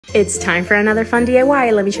It's time for another fun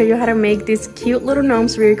DIY. Let me show you how to make these cute little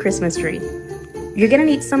gnomes for your Christmas tree. You're gonna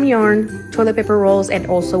need some yarn, toilet paper rolls, and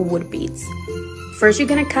also wood beads. First, you're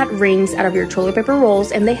gonna cut rings out of your toilet paper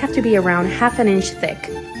rolls, and they have to be around 1/2 inch thick.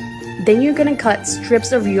 Then you're gonna cut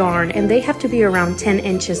strips of yarn, and they have to be around 10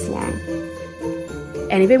 inches long.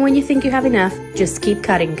 And even when you think you have enough, just keep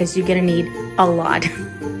cutting because you're gonna need a lot.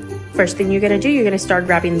 First thing you're gonna do, you're gonna start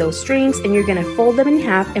grabbing those strings and you're gonna fold them in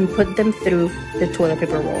half and put them through the toilet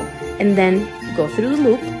paper roll. And then go through the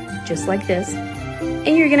loop, just like this.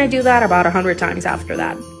 And you're gonna do that about 100 times after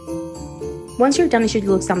that. Once you're done, it should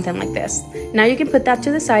look something like this. Now you can put that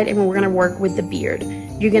to the side and we're gonna work with the beard.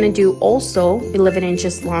 You're gonna do also 11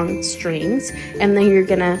 inches long strings, and then you're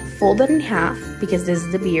gonna fold it in half because this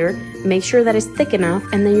is the beard. Make sure that it's thick enough,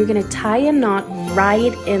 and then you're gonna tie a knot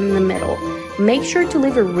right in the middle. Make sure to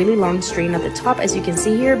leave a really long string at the top, as you can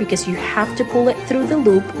see here, because you have to pull it through the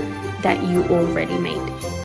loop that you already made.